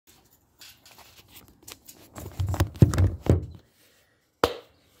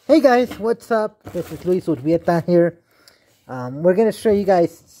Hey guys, what's up? This is Luis with Vieta here. We're going to show you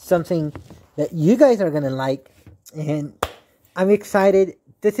guys something that you guys are going to like. And I'm excited.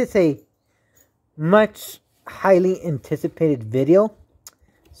 This is a much highly anticipated video.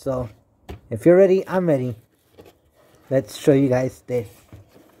 So, if you're ready, I'm ready. Let's show you guys this.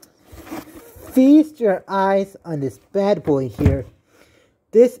 Feast your eyes on this bad boy here.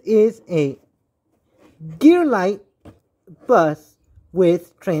 This is a Gearlight bus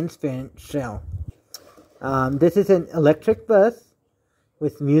with transparent shell. This is an electric bus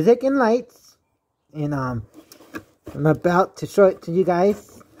with music and lights, and I'm about to show it to you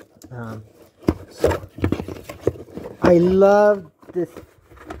guys. So I love this.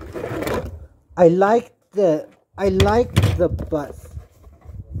 I like the bus.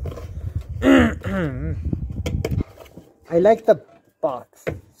 I like the box,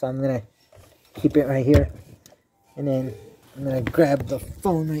 so I'm gonna keep it right here, and then I'm gonna grab the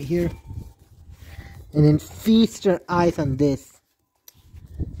phone right here, and then feast your eyes on this.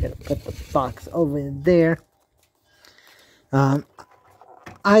 Gotta put the box over there. I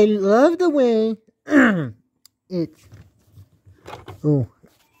love the way it's. Oh,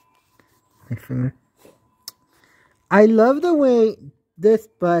 my finger. I love the way this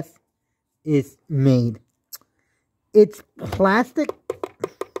bus is made. It's plastic.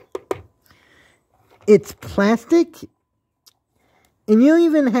 It's plastic, and you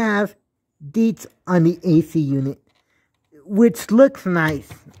even have deets on the AC unit, which looks nice.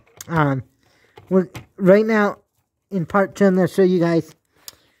 Right now in part 2, I'm going to show you guys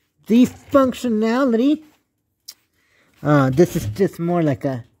the functionality. This is just more like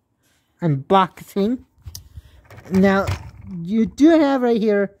a unboxing. Now, you do have right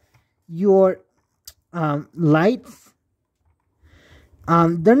here your lights.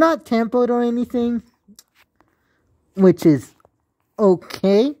 They're not tempered or anything, which is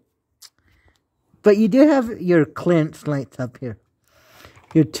okay. But you do have your clearance lights up here.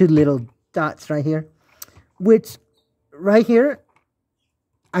 Your two little dots right here. Which, right here,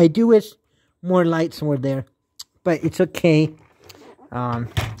 I do wish more lights were there. But it's okay.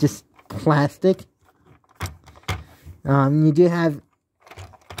 Just plastic. You do have...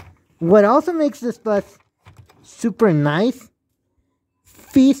 What also makes this bus super nice,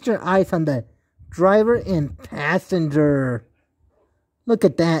 feast your eyes on the driver and passenger. Look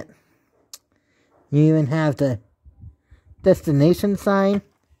at that. You even have the destination sign.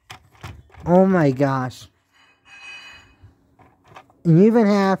 Oh my gosh. And you even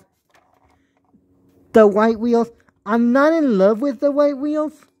have the white wheels. I'm not in love with the white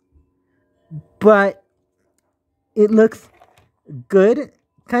wheels, but it looks good.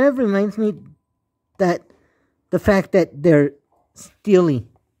 Kind of reminds me that the fact that they're steely.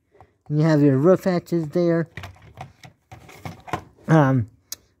 You have your roof hatches there.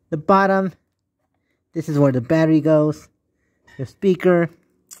 The bottom, this is where the battery goes. Your speaker,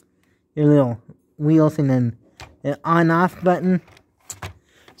 your little wheels, and then an on-off button.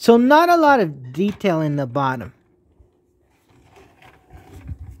 So not a lot of detail in the bottom.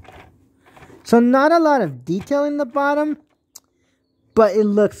 But it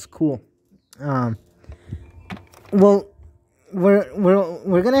looks cool. Well,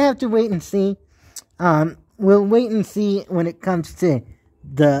 we're gonna have to wait and see. We'll wait and see when it comes to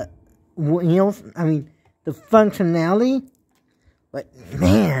the wheels. I mean, the functionality. But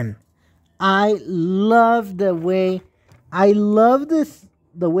man, I love the way. I love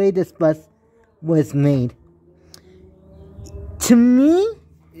the way this bus was made. To me,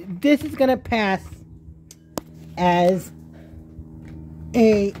 this is gonna pass as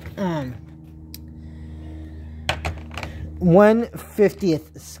a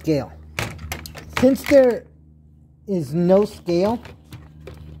 1/50th scale. Since there is no scale,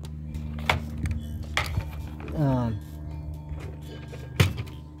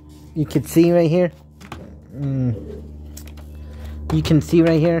 you can see right here. You can see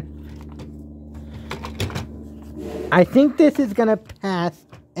right here. I think this is gonna pass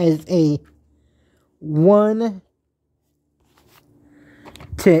as a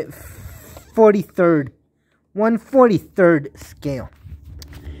 1/43rd scale.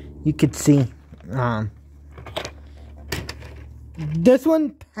 You could see. This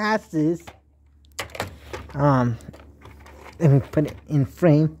one passes. Let me put it in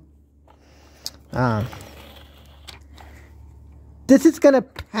frame. This is gonna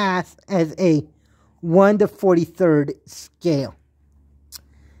pass as a 1/43rd scale.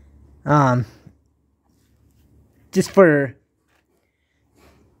 Just for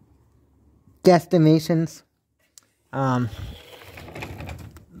guesstimations.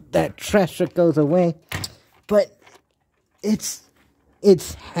 That trash goes away. But it's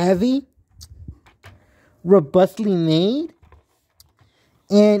It's heavy, robustly made,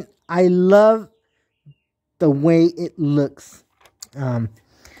 and I love the way it looks.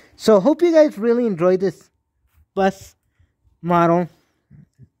 So hope you guys really enjoyed this bus model.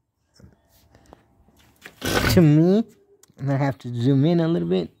 To me, and I have to zoom in a little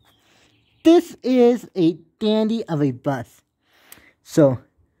bit, this is a dandy of a bus. So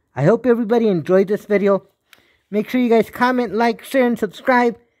I hope everybody enjoyed this video. Make sure you guys comment, like, share, and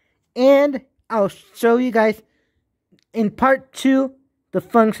subscribe. And I'll show you guys in part 2 the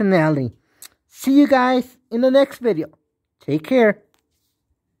functionality. See you guys in the next video. Take care.